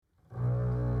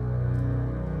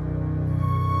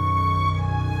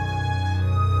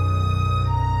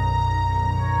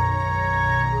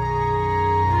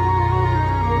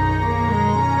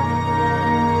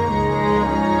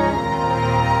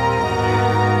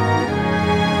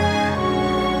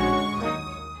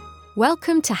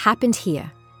Welcome to Happened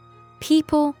Here.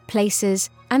 People, places,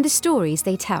 and the stories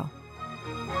they tell.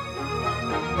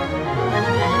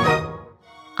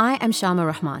 I am Shama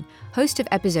Rahman, host of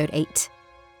episode 8.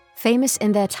 Famous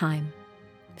in their time.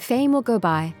 Fame will go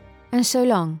by, and so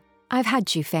long, I've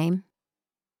had you, fame.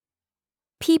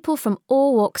 People from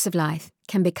all walks of life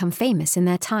can become famous in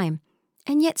their time,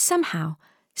 and yet somehow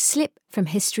slip from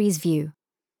history's view.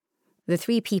 The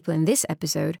 3 people in this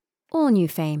episode all knew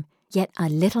fame, yet are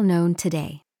little known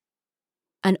today.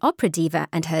 An opera diva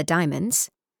and her diamonds,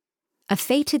 a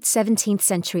fated 17th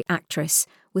century actress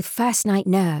with first-night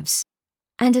nerves,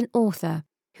 and an author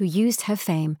who used her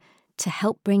fame to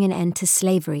help bring an end to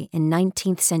slavery in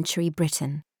 19th century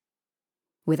Britain.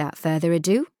 Without further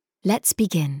ado, let's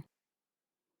begin.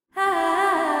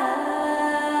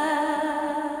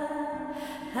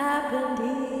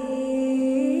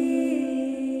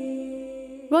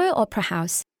 Royal Opera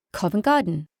House, Covent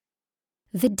Garden.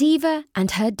 The Diva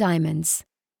and Her Diamonds.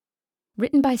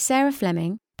 Written by Sarah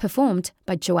Fleming, performed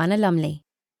by Joanna Lumley.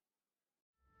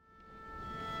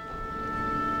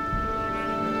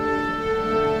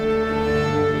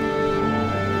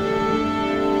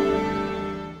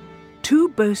 Two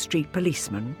Bow Street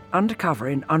policemen, undercover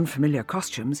in unfamiliar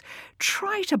costumes,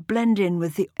 try to blend in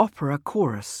with the opera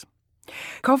chorus.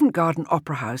 Covent Garden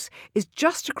Opera House is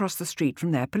just across the street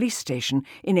from their police station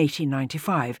in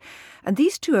 1895, and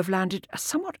these two have landed a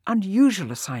somewhat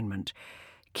unusual assignment.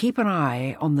 Keep an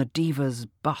eye on the diva's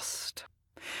bust.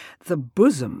 The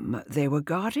bosom they were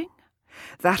guarding?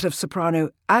 That of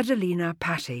soprano Adelina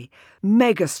Patti,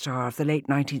 megastar of the late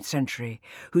 19th century,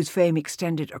 whose fame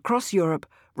extended across Europe,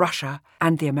 Russia,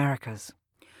 and the Americas.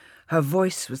 Her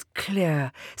voice was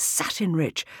clear,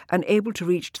 satin-rich, and able to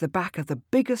reach to the back of the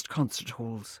biggest concert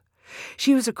halls.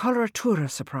 She was a coloratura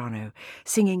soprano,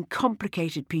 singing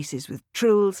complicated pieces with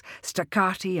trills,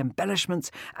 staccati,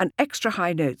 embellishments, and extra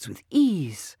high notes with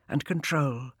ease and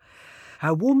control.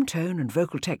 Her warm tone and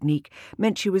vocal technique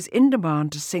meant she was in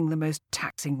demand to sing the most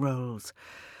taxing roles.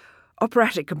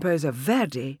 Operatic composer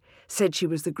Verdi said she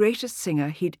was the greatest singer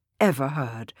he'd ever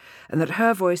heard, and that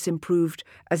her voice improved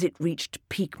as it reached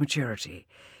peak maturity.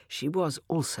 She was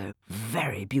also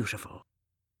very beautiful.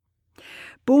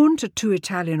 Born to 2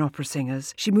 Italian opera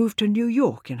singers, she moved to New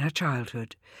York in her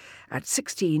childhood. At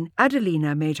 16,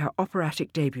 Adelina made her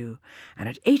operatic debut, and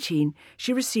at 18,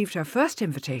 she received her first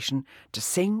invitation to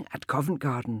sing at Covent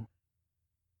Garden.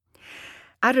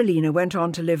 Adelina went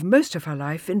on to live most of her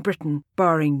life in Britain,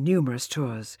 barring numerous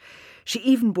tours. She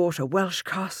even bought a Welsh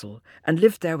castle and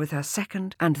lived there with her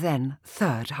second and then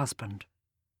third husband.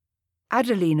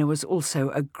 Adelina was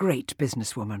also a great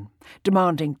businesswoman,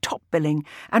 demanding top billing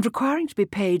and requiring to be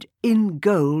paid in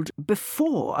gold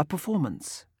before a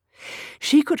performance.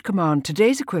 She could command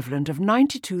today's equivalent of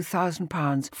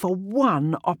 £92,000 for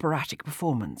one operatic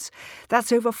performance.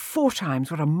 That's over 4 times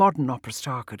what a modern opera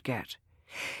star could get.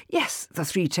 Yes, the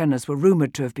 3 tenors were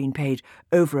rumoured to have been paid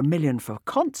over £1 million for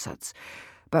concerts,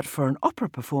 but for an opera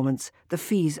performance, the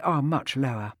fees are much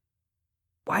lower.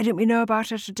 Why don't we know about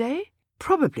her today?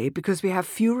 Probably because we have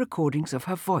few recordings of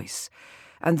her voice,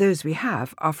 and those we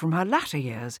have are from her latter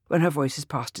years when her voice is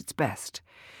past its best.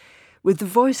 With the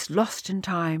voice lost in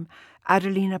time,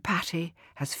 Adelina Patti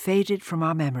has faded from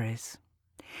our memories.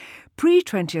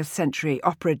 Pre-20th century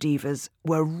opera divas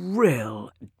were real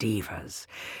divas.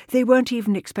 They weren't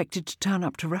even expected to turn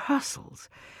up to rehearsals.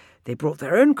 They brought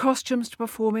their own costumes to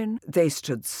perform in, they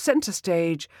stood centre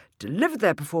stage, delivered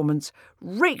their performance,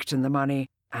 raked in the money,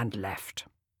 and left.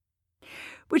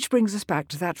 Which brings us back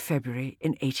to that February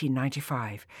in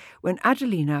 1895, when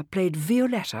Adelina played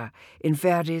Violetta in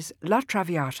Verdi's La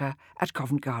Traviata at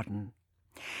Covent Garden.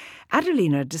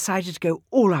 Adelina decided to go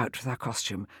all out with her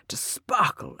costume, to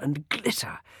sparkle and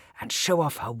glitter and show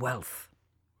off her wealth.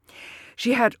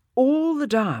 She had all the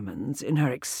diamonds in her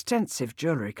extensive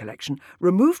jewellery collection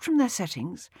removed from their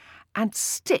settings and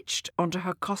stitched onto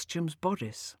her costume's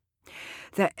bodice.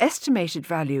 Their estimated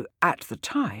value at the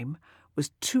time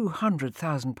was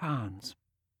 £200,000.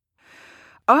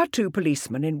 Our 2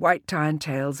 policemen in white tie and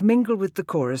tails mingle with the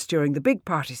chorus during the big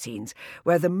party scenes,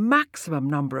 where the maximum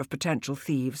number of potential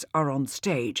thieves are on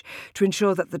stage to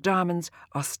ensure that the diamonds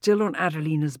are still on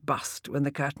Adelina's bust when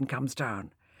the curtain comes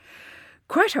down.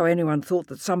 Quite how anyone thought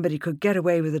that somebody could get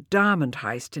away with a diamond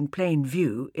heist in plain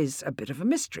view is a bit of a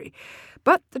mystery,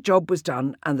 but the job was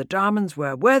done and the diamonds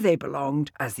were where they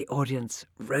belonged as the audience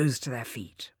rose to their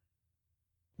feet.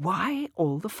 Why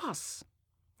all the fuss?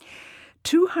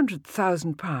 £200,000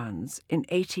 in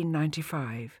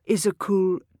 1895 is a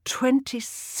cool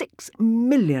 £26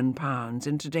 million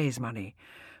in today's money.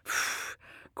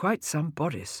 Quite some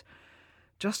bodice.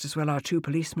 Just as well our 2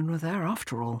 policemen were there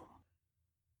after all.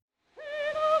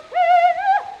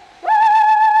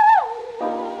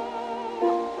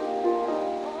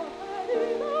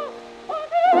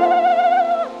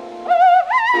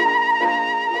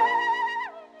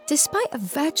 Despite a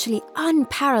virtually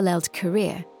unparalleled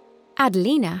career,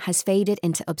 Adelina has faded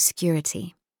into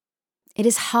obscurity. It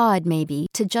is hard, maybe,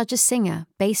 to judge a singer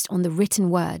based on the written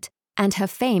word, and her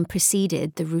fame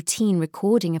preceded the routine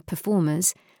recording of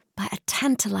performers by a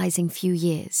tantalising few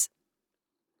years.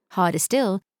 Harder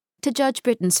still to judge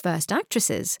Britain's first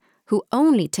actresses, who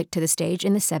only took to the stage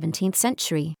in the 17th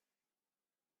century.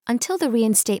 Until the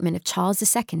reinstatement of Charles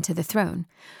II to the throne,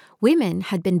 women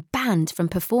had been banned from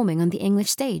performing on the English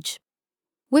stage.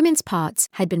 Women's parts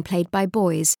had been played by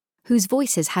boys whose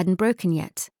voices hadn't broken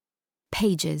yet,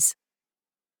 pages.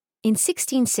 In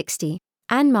 1660,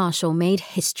 Anne Marshall made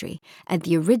history at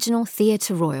the original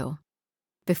Theatre Royal.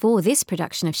 Before this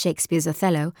production of Shakespeare's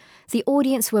Othello, the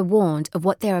audience were warned of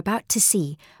what they were about to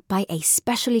see by a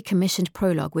specially commissioned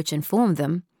prologue which informed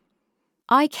them,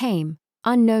 "I came,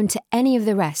 unknown to any of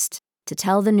the rest, to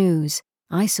tell the news.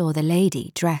 I saw the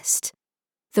lady dressed.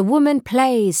 The woman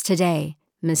plays today,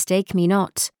 mistake me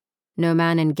not. No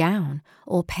man in gown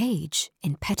or page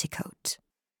in petticoat."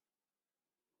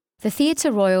 The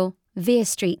Theatre Royal, Vere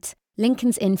Street,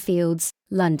 Lincoln's Inn Fields,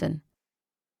 London.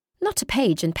 Not a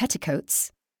page in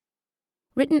petticoats.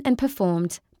 Written and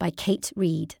performed by Kate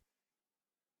Reid.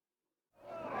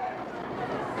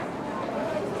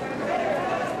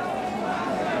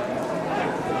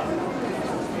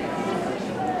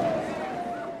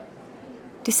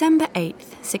 December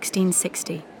 8th,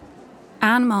 1660.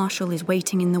 Anne Marshall is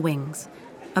waiting in the wings,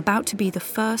 about to be the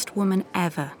first woman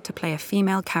ever to play a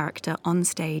female character on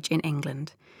stage in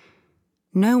England.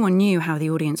 No one knew how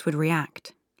the audience would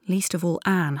react, least of all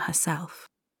Anne herself.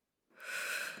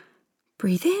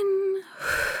 Breathe in,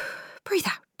 breathe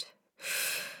out.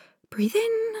 Breathe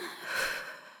in,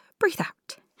 breathe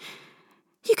out.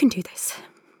 You can do this.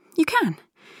 You can.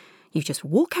 You just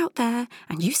walk out there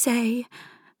and you say,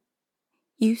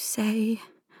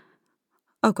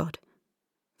 oh God,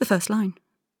 the first line.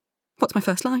 What's my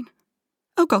first line?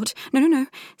 Oh God, no.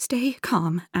 Stay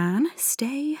calm, Anne,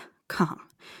 stay calm.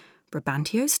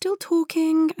 Brabantio's still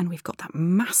talking, and we've got that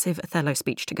massive Othello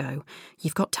speech to go.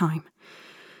 You've got time.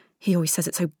 He always says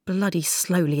it so bloody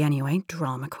slowly anyway,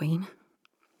 drama queen.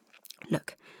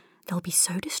 Look, they'll be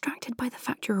so distracted by the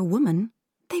fact you're a woman,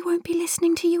 they won't be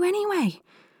listening to you anyway.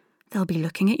 They'll be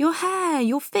looking at your hair,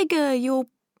 your figure, your...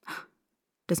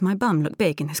 Does my bum look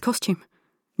big in this costume?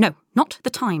 No, not the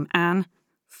time, Anne.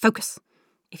 Focus.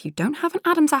 If you don't have an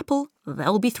Adam's apple,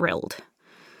 they'll be thrilled.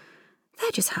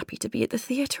 They're just happy to be at the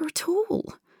theatre at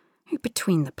all.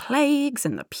 Between the plagues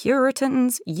and the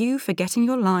Puritans, you forgetting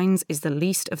your lines is the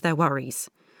least of their worries.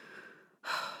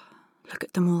 Look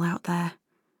at them all out there,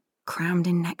 crammed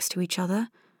in next to each other.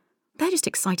 They're just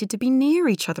excited to be near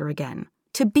each other again,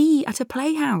 to be at a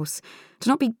playhouse, to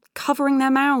not be covering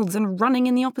their mouths and running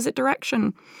in the opposite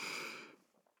direction.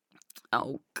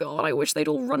 Oh God, I wish they'd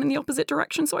all run in the opposite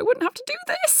direction so I wouldn't have to do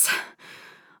this.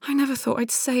 I never thought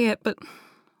I'd say it, but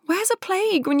where's a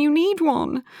plague when you need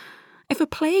one? If a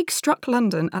plague struck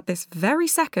London at this very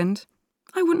second,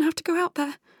 I wouldn't have to go out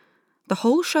there. The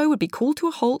whole show would be called to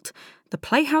a halt, the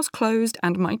playhouse closed,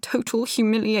 and my total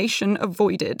humiliation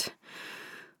avoided.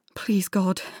 Please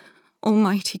God,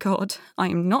 almighty God, I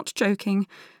am not joking,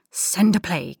 send a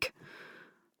plague.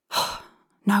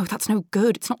 No, that's no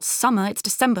good. It's not summer, it's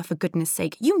December, for goodness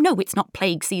sake. You know it's not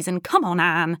plague season. Come on,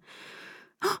 Anne.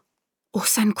 Or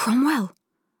send Cromwell.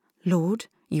 Lord,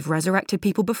 you've resurrected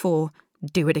people before.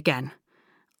 Do it again.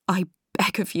 I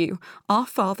beg of you, our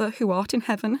Father who art in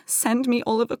heaven, send me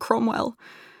Oliver Cromwell.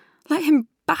 Let him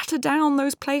batter down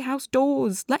those playhouse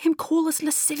doors. Let him call us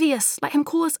lascivious. Let him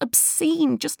call us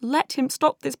obscene. Just let him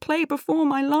stop this play before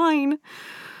my line.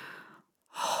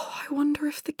 Oh, I wonder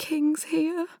if the king's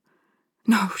here.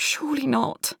 No, surely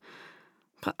not.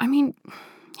 But, I mean,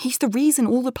 he's the reason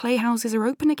all the playhouses are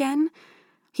open again.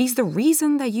 He's the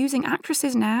reason they're using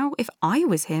actresses now. If I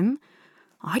was him,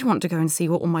 I'd want to go and see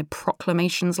what all my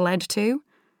proclamations led to.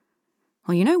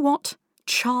 Well, you know what,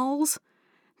 Charles?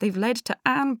 They've led to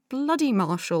Anne bloody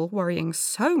Marshall worrying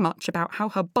so much about how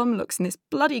her bum looks in this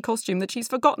bloody costume that she's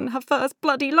forgotten her first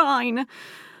bloody line.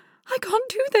 I can't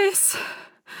do this.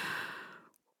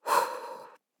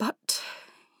 But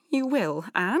you will,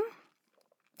 Anne.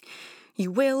 You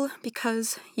will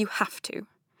because you have to.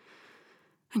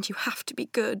 And you have to be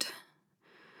good.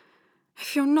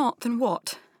 If you're not, then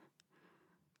what?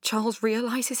 Charles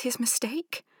realises his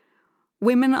mistake?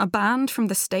 Women are banned from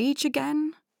the stage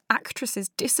again? Actresses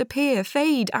disappear,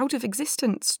 fade out of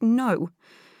existence? No.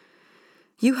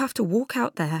 You have to walk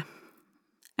out there,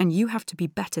 and you have to be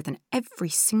better than every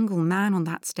single man on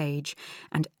that stage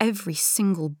and every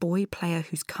single boy player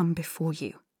who's come before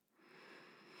you.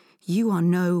 You are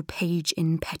no page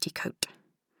in petticoat.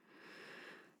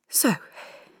 So,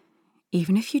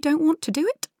 even if you don't want to do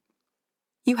it,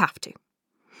 you have to.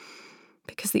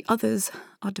 Because the others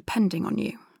are depending on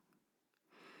you.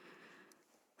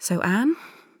 So Anne,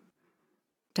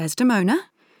 Desdemona,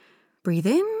 breathe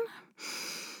in,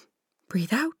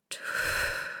 breathe out,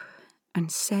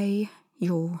 and say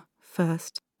your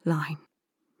first line.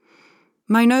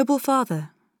 My noble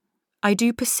father, I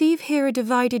do perceive here a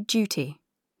divided duty.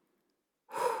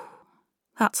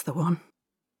 That's the one.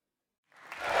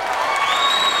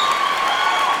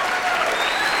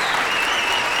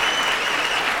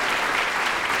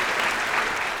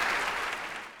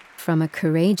 From a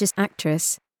courageous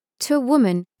actress to a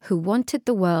woman who wanted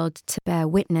the world to bear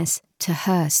witness to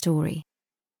her story.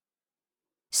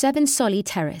 7 Solly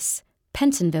Terrace,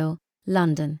 Pentonville,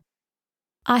 London.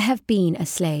 I have been a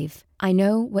slave. I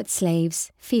know what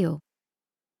slaves feel.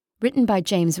 Written by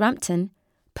James Rampton,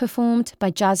 performed by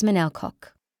Jasmine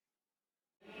Elcock.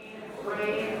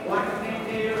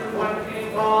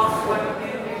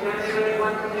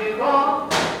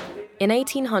 In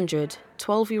 1800,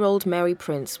 12-year-old Mary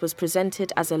Prince was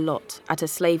presented as a lot at a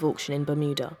slave auction in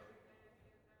Bermuda.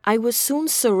 I was soon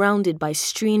surrounded by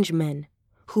strange men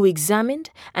who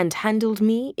examined and handled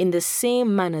me in the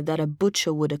same manner that a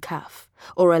butcher would a calf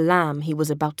or a lamb he was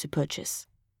about to purchase.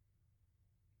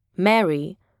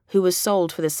 Mary, who was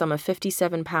sold for the sum of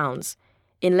 £57,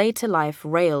 in later life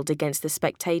railed against the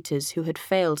spectators who had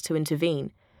failed to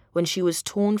intervene when she was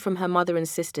torn from her mother and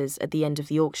sisters at the end of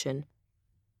the auction.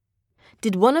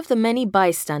 Did one of the many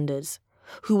bystanders,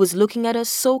 who was looking at her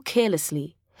so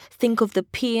carelessly, think of the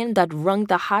pain that wrung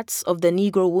the hearts of the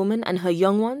Negro woman and her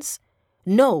young ones?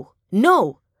 No,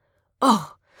 no!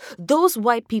 Oh, those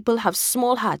white people have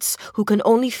small hearts who can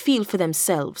only feel for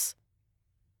themselves.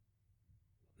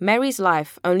 Mary's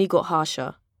life only got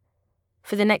harsher.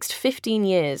 For the next 15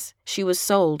 years, she was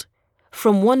sold,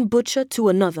 from one butcher to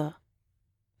another,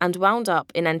 and wound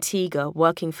up in Antigua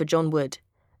working for John Wood,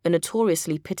 a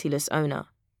notoriously pitiless owner.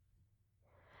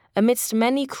 Amidst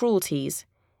many cruelties,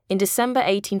 in December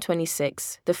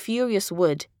 1826, the furious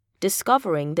Wood,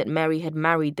 discovering that Mary had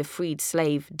married the freed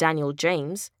slave Daniel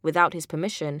James without his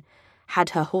permission,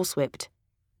 had her horsewhipped.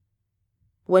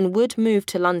 When Wood moved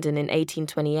to London in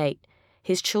 1828,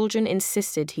 his children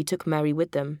insisted he took Mary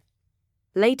with them.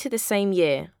 Later the same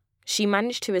year, she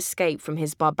managed to escape from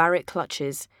his barbaric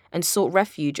clutches and sought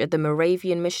refuge at the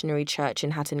Moravian Missionary Church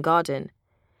in Hatton Garden,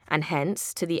 and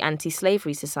hence to the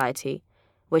Anti-Slavery Society,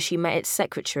 where she met its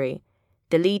secretary,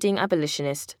 the leading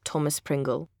abolitionist Thomas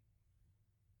Pringle.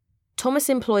 Thomas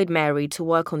employed Mary to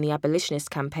work on the abolitionist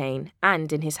campaign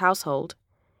and in his household.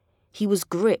 He was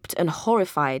gripped and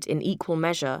horrified in equal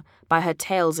measure by her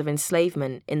tales of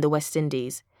enslavement in the West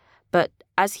Indies, but,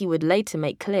 as he would later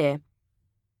make clear,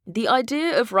 the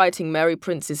idea of writing Mary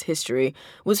Prince's history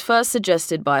was first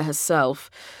suggested by herself.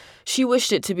 She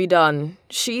wished it to be done.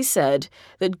 She said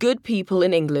that good people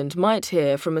in England might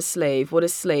hear from a slave what a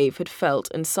slave had felt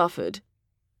and suffered.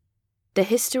 The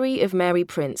history of Mary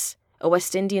Prince, a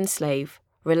West Indian slave,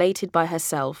 related by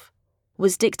herself,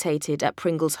 was dictated at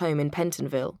Pringle's home in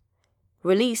Pentonville.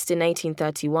 Released in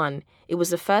 1831, it was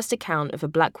the first account of a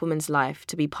black woman's life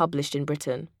to be published in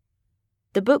Britain.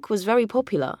 The book was very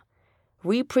popular.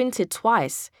 Reprinted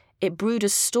twice, it brewed a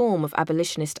storm of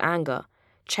abolitionist anger,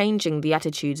 changing the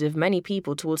attitudes of many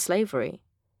people towards slavery.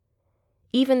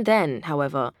 Even then,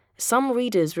 however, some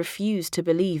readers refused to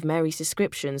believe Mary's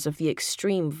descriptions of the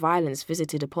extreme violence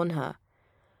visited upon her.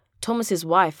 Thomas's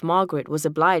wife, Margaret, was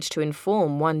obliged to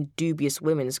inform one dubious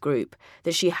women's group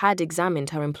that she had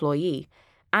examined her employee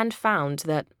and found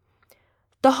that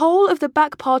the whole of the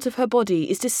back part of her body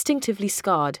is distinctively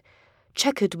scarred,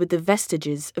 checkered with the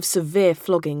vestiges of severe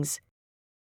floggings.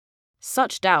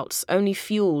 Such doubts only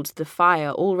fueled the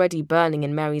fire already burning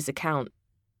in Mary's account.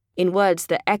 In words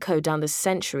that echo down the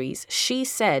centuries, she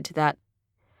said that,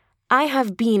 "I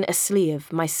have been a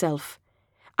slave myself.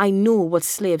 I know what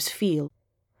slaves feel.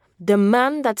 The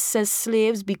man that says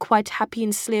slaves be quite happy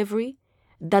in slavery,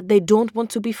 that they don't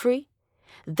want to be free,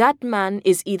 that man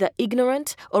is either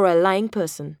ignorant or a lying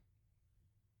person."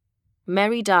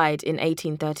 Mary died in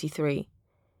 1833,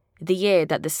 the year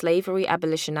that the Slavery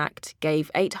Abolition Act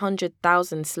gave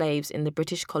 800,000 slaves in the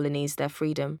British colonies their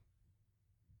freedom.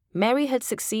 Mary had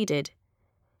succeeded.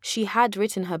 She had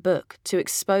written her book to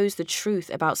expose the truth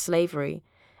about slavery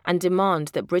and demand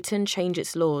that Britain change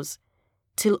its laws,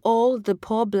 till all the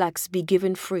poor blacks be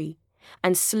given free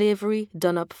and slavery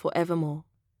done up for evermore.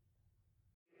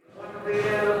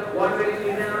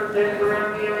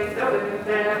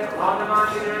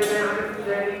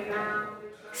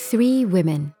 3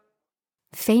 women,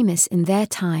 famous in their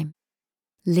time,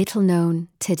 little known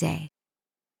today.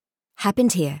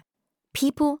 Happened Here.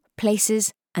 People,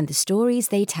 places, and the stories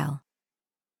they tell.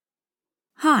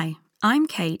 Hi, I'm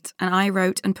Kate, and I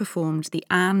wrote and performed the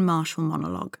Anne Marshall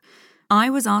monologue.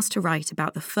 I was asked to write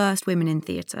about the first women in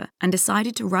theatre and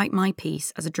decided to write my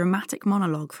piece as a dramatic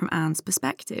monologue from Anne's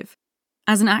perspective.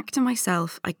 As an actor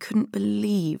myself, I couldn't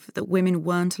believe that women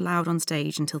weren't allowed on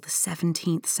stage until the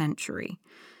 17th century.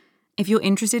 If you're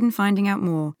interested in finding out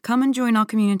more, come and join our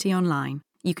community online.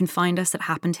 You can find us at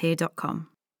happenedhere.com.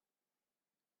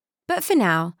 But for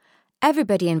now,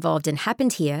 everybody involved in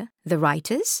Happened Here, the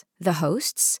writers, the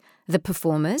hosts, the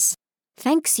performers,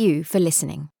 thanks you for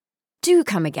listening. Do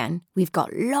come again. We've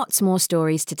got lots more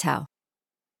stories to tell.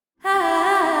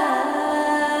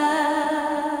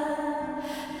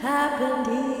 Happened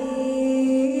Here.